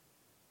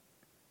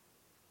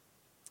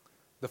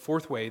 The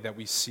fourth way that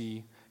we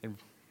see in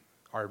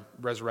our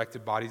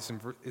resurrected bodies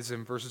is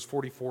in verses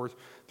 44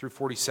 through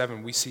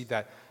 47. We see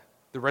that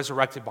the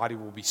resurrected body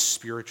will be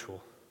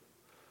spiritual.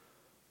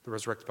 The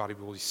resurrected body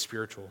will be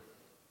spiritual.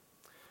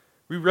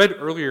 We read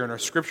earlier in our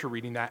scripture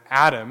reading that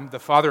Adam, the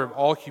father of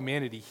all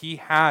humanity, he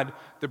had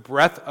the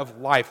breath of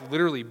life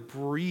literally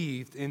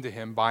breathed into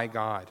him by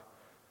God.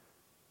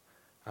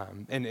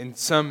 And in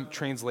some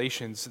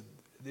translations,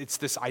 it's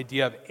this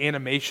idea of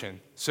animation.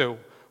 So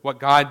what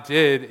God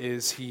did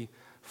is he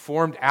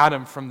formed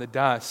Adam from the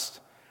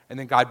dust, and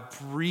then God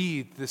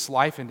breathed this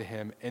life into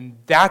him, and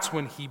that's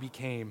when he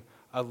became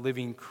a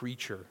living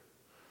creature.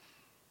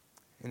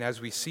 And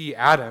as we see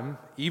Adam,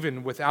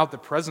 even without the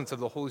presence of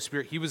the Holy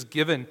Spirit, he was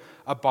given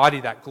a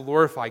body that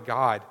glorified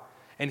God.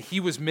 And he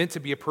was meant to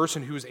be a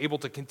person who was able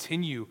to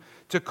continue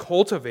to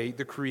cultivate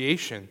the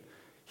creation.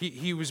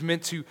 He was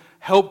meant to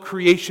help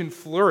creation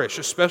flourish,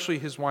 especially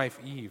his wife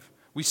Eve.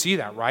 We see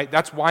that, right?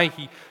 That's why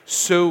he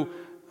so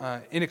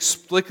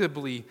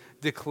inexplicably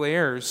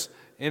declares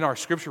in our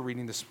scripture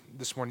reading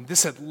this morning,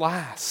 this at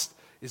last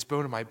is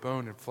bone of my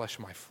bone and flesh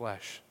of my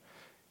flesh.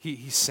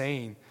 He's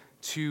saying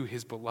to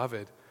his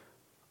beloved,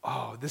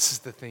 oh, this is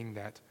the thing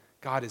that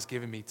God has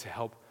given me to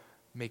help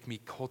make me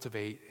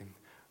cultivate and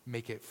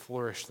make it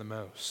flourish the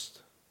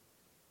most.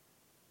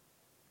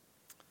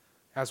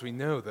 As we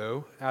know,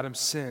 though, Adam's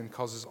sin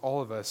causes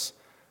all of us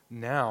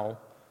now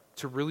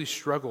to really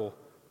struggle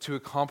to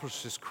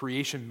accomplish this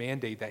creation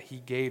mandate that he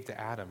gave to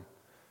Adam.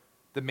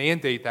 The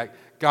mandate that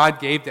God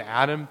gave to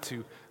Adam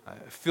to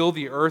fill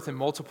the earth and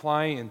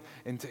multiply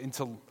and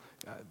to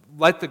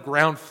let the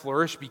ground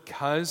flourish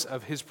because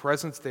of his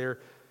presence there.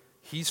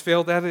 He's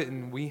failed at it,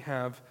 and we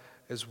have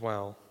as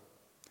well.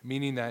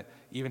 Meaning that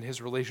even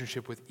his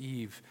relationship with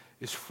Eve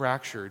is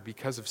fractured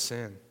because of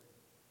sin.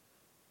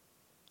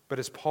 But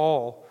as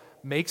Paul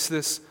makes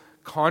this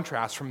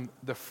contrast from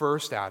the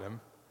first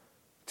Adam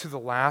to the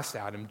last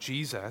Adam,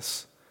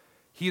 Jesus,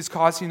 he is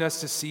causing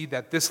us to see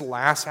that this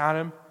last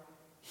Adam,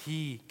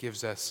 he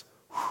gives us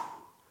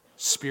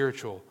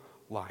spiritual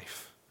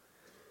life.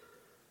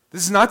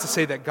 This is not to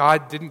say that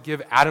God didn't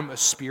give Adam a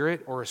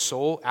spirit or a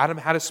soul. Adam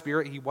had a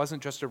spirit. He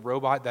wasn't just a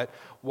robot that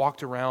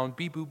walked around,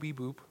 beep, boop, beep,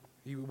 boop.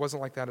 He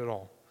wasn't like that at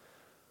all.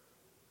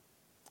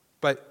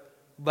 But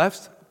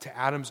left to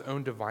Adam's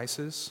own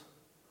devices,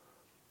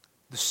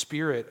 the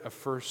spirit of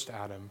first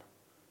Adam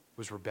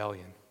was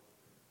rebellion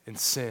and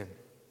sin.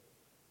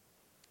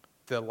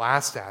 The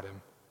last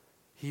Adam,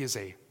 he is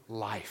a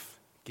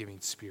life-giving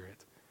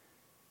spirit.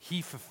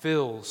 He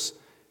fulfills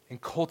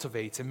and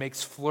cultivates and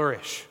makes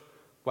flourish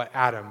what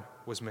Adam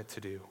was meant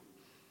to do.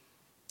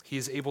 He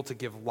is able to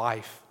give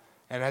life.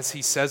 And as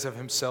he says of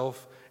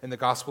himself in the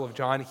Gospel of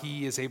John,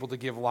 he is able to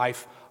give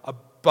life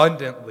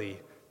abundantly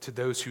to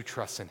those who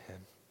trust in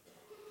him.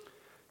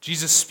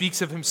 Jesus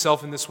speaks of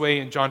himself in this way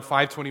in John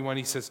 5:21.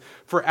 He says,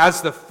 "For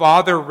as the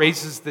Father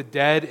raises the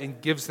dead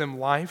and gives them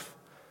life,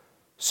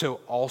 so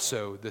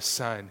also the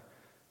Son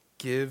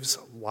gives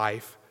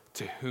life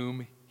to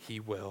whom he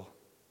will."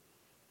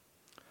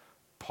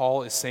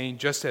 Paul is saying,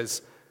 just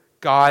as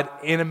God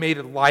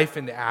animated life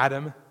into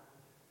Adam,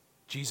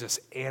 Jesus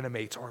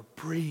animates or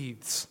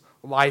breathes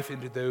life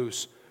into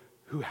those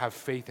who have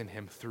faith in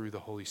him through the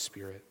Holy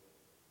Spirit.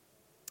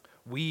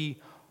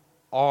 We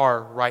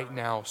are right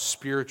now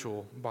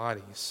spiritual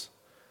bodies.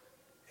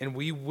 And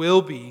we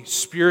will be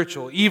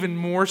spiritual, even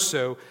more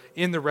so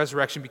in the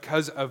resurrection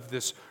because of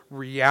this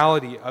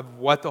reality of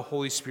what the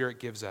Holy Spirit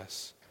gives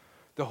us.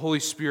 The Holy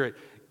Spirit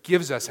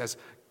gives us, as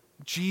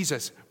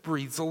Jesus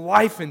breathes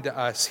life into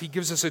us, he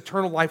gives us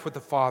eternal life with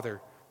the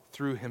Father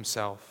through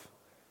himself.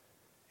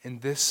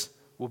 And this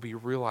will be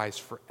realized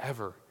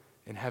forever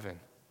in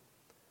heaven.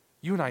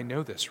 You and I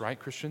know this, right,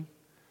 Christian?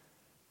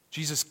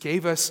 Jesus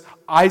gave us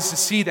eyes to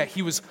see that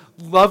he was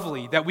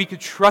lovely, that we could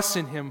trust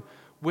in him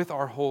with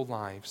our whole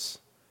lives.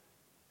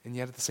 And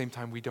yet at the same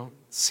time, we don't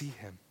see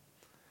him.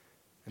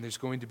 And there's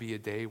going to be a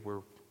day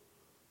where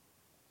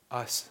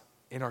us,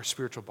 in our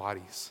spiritual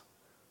bodies,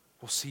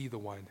 will see the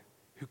one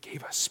who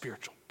gave us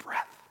spiritual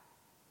breath.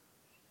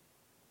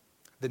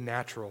 The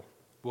natural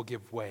will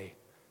give way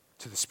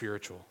to the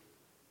spiritual.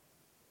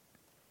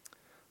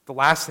 The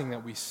last thing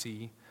that we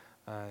see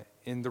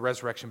in the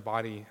resurrection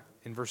body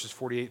in verses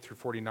 48 through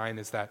 49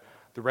 is that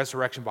the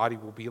resurrection body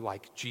will be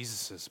like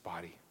Jesus'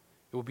 body.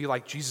 It will be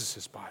like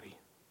Jesus' body.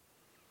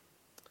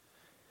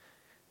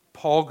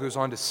 Paul goes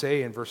on to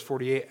say in verse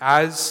 48,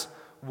 "As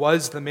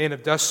was the man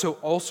of dust, so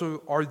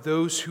also are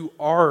those who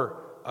are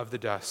of the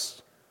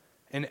dust.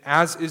 And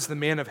as is the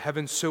man of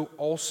heaven, so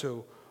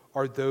also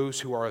are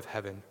those who are of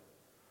heaven.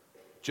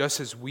 Just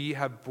as we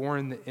have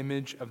borne the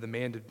image of the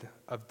man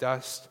of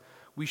dust,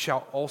 we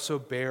shall also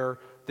bear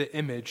the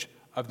image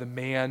of the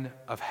man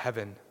of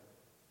heaven."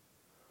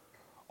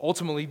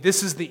 Ultimately,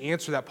 this is the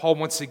answer that Paul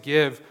wants to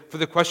give for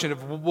the question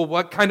of, well,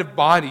 what kind of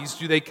bodies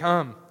do they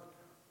come?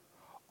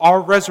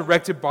 Our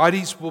resurrected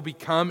bodies will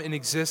become and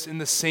exist in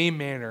the same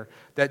manner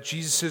that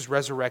Jesus'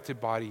 resurrected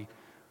body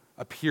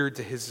appeared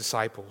to his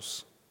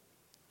disciples.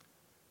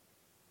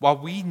 While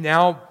we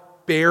now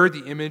bear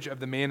the image of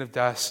the man of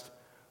dust,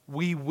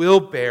 we will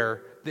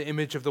bear the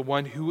image of the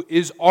one who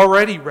is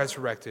already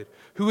resurrected,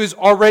 who is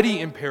already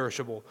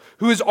imperishable,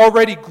 who is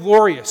already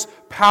glorious,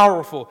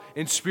 powerful,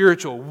 and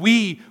spiritual.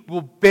 We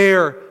will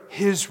bear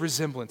his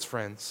resemblance,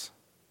 friends.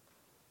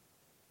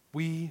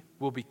 We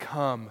will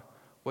become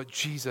what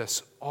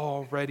Jesus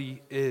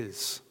already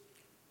is.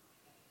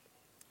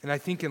 And I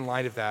think in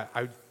light of that,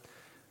 I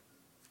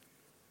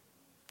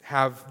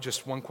have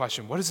just one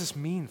question. What does this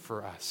mean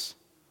for us?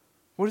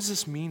 What does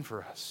this mean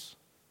for us?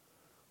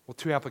 Well,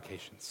 two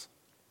applications,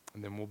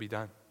 and then we'll be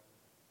done.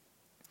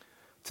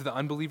 To the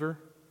unbeliever,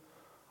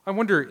 I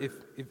wonder if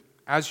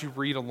as you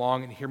read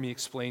along and hear me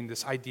explain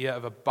this idea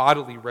of a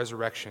bodily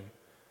resurrection,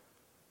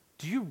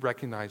 do you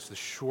recognize the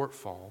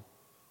shortfall,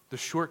 the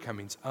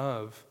shortcomings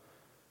of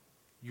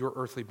your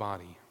earthly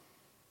body?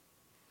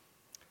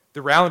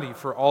 The reality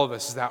for all of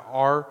us is that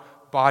our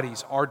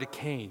bodies are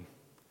decaying,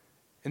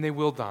 and they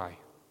will die.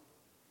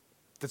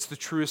 That's the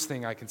truest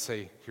thing I can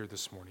say here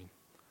this morning.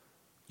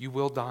 You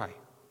will die.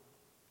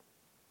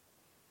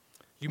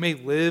 You may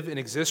live and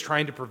exist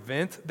trying to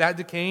prevent that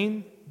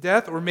decaying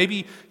death, or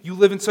maybe you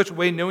live in such a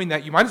way knowing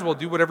that you might as well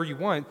do whatever you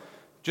want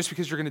just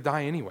because you're going to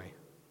die anyway.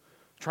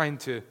 Trying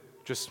to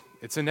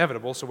it's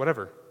inevitable, so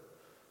whatever.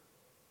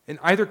 In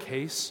either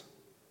case,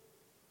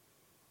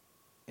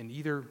 in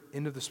either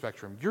end of the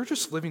spectrum, you're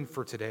just living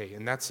for today,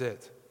 and that's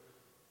it.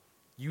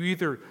 You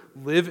either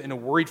live in a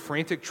worried,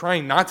 frantic,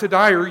 trying not to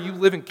die, or you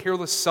live in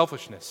careless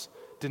selfishness,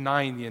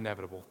 denying the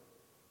inevitable.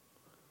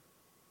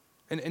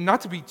 And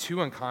not to be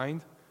too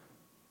unkind,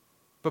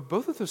 but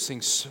both of those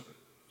things,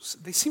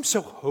 they seem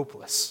so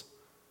hopeless.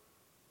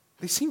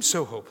 They seem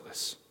so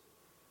hopeless.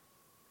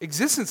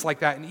 Existence like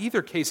that, in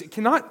either case, it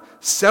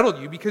cannot settle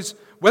you, because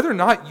whether or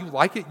not you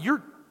like it,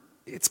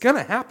 it's going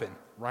to happen,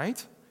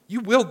 right? You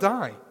will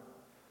die.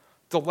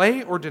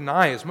 Delay or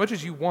deny as much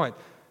as you want,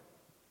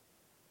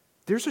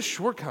 there's a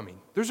shortcoming.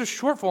 There's a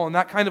shortfall in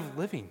that kind of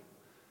living.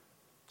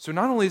 So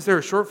not only is there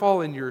a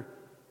shortfall in your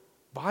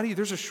body,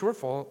 there's a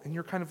shortfall in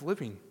your kind of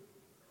living.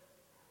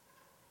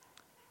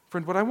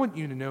 Friend, what I want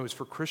you to know is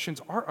for Christians,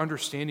 our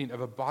understanding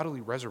of a bodily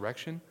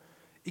resurrection,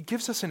 it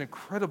gives us an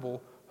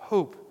incredible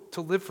hope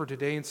to live for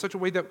today in such a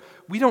way that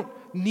we don't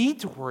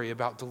need to worry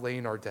about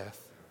delaying our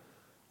death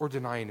or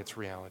denying its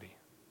reality.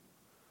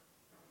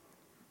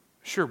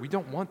 Sure, we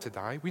don't want to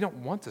die. We don't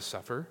want to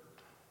suffer.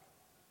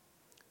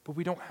 But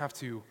we don't have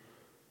to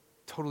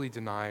totally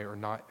deny or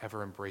not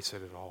ever embrace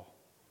it at all.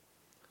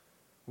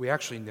 We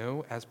actually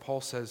know, as Paul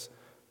says,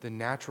 the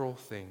natural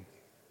thing,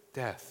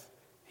 death,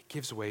 it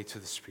gives way to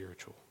the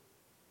spiritual.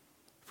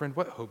 Friend,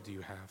 what hope do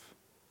you have?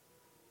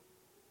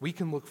 We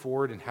can look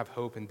forward and have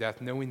hope in death,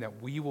 knowing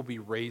that we will be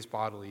raised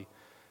bodily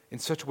in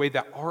such a way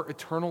that our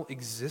eternal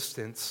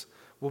existence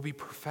will be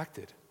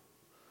perfected.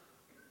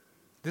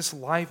 This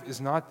life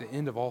is not the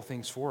end of all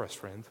things for us,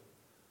 friend.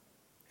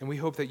 And we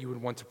hope that you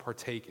would want to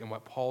partake in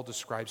what Paul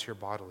describes here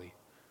bodily.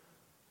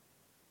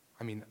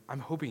 I mean, I'm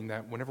hoping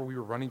that whenever we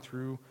were running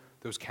through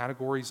those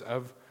categories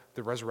of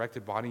the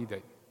resurrected body,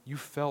 that you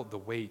felt the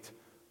weight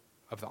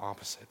of the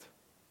opposite.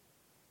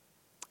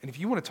 And if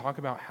you want to talk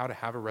about how to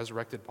have a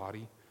resurrected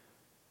body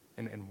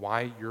and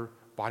why your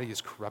body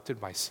is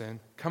corrupted by sin,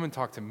 come and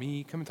talk to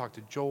me, come and talk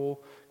to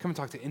Joel, come and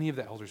talk to any of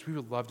the elders. We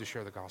would love to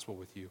share the gospel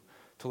with you,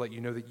 to let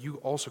you know that you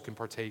also can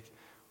partake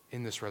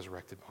in this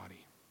resurrected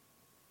body.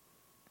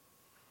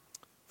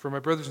 For my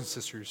brothers and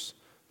sisters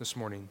this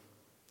morning,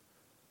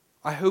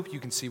 I hope you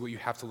can see what you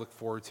have to look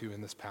forward to in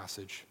this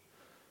passage.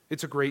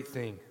 It's a great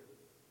thing.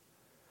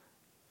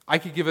 I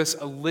could give us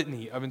a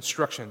litany of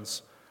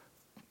instructions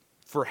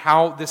for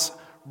how this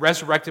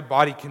resurrected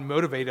body can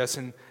motivate us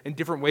in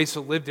different ways to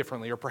live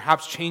differently, or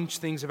perhaps change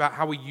things about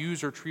how we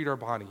use or treat our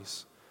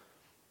bodies.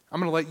 I'm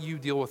going to let you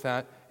deal with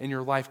that in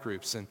your life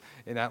groups and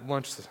at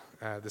lunch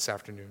this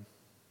afternoon.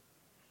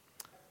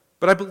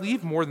 But I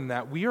believe more than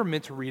that, we are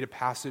meant to read a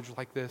passage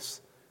like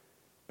this,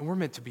 and we're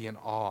meant to be in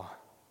awe.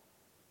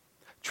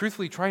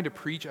 Truthfully, trying to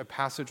preach a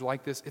passage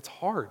like this, it's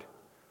hard.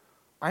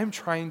 I'm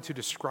trying to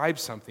describe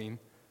something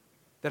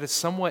that is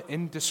somewhat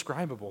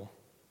indescribable.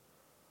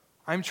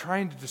 I'm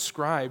trying to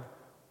describe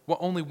what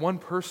only one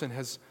person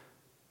has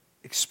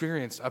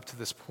experienced up to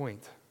this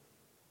point.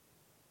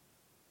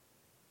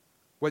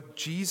 What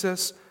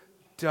Jesus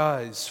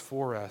does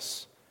for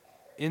us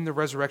in the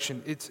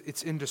resurrection,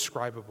 it's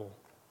indescribable.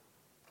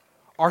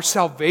 Our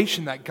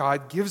salvation that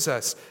God gives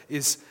us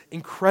is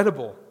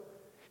incredible.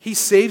 He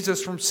saves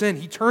us from sin.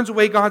 He turns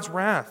away God's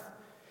wrath.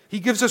 He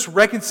gives us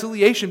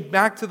reconciliation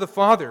back to the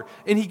Father,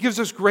 and He gives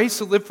us grace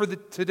to live for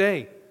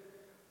today.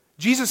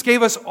 Jesus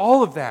gave us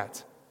all of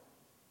that.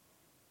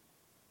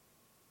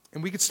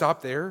 And we could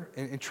stop there,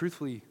 and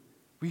truthfully,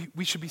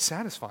 we should be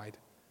satisfied,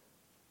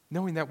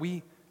 knowing that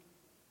we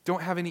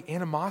don't have any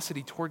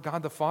animosity toward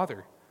God the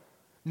Father,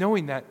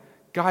 knowing that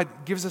God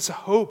gives us a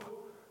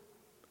hope,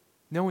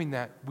 knowing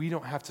that we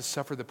don't have to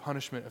suffer the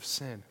punishment of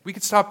sin. We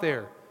could stop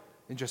there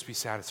and just be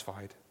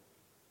satisfied.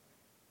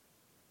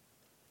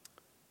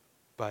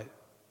 But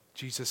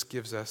Jesus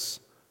gives us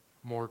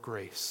more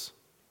grace.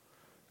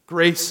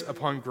 Grace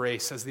upon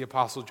grace, as the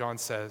Apostle John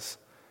says,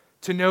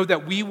 to know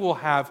that we will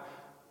have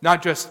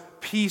not just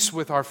peace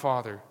with our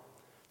Father,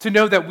 to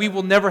know that we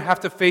will never have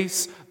to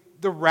face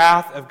the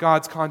wrath of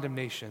God's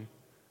condemnation,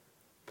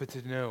 but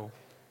to know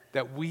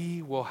that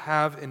we will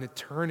have an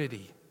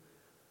eternity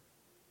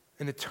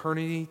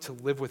to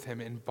live with Him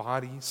in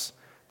bodies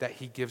that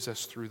He gives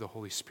us through the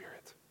Holy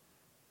Spirit.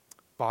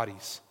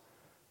 Bodies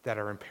that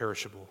are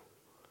imperishable,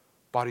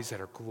 bodies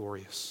that are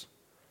glorious,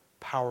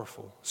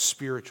 powerful,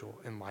 spiritual,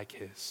 and like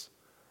His.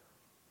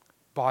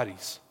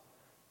 Bodies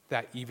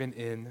that even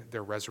in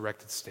their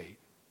resurrected state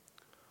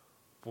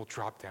will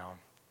drop down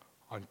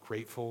on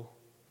grateful,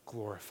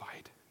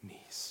 glorified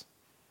knees.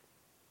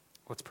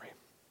 Let's pray.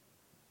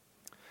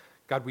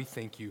 God, we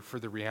thank you for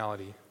the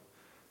reality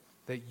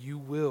that you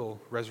will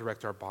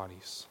resurrect our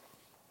bodies.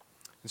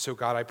 And so,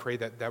 God, I pray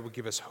that that would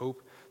give us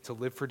hope to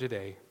live for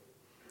today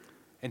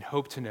and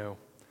hope to know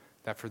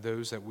that for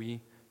those that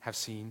we have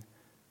seen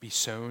be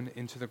sown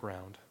into the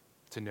ground,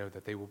 to know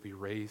that they will be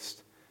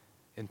raised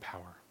in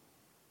power.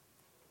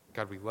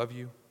 God, we love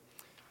you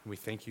and we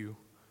thank you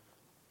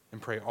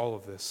and pray all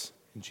of this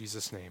in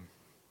Jesus' name.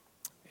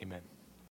 Amen.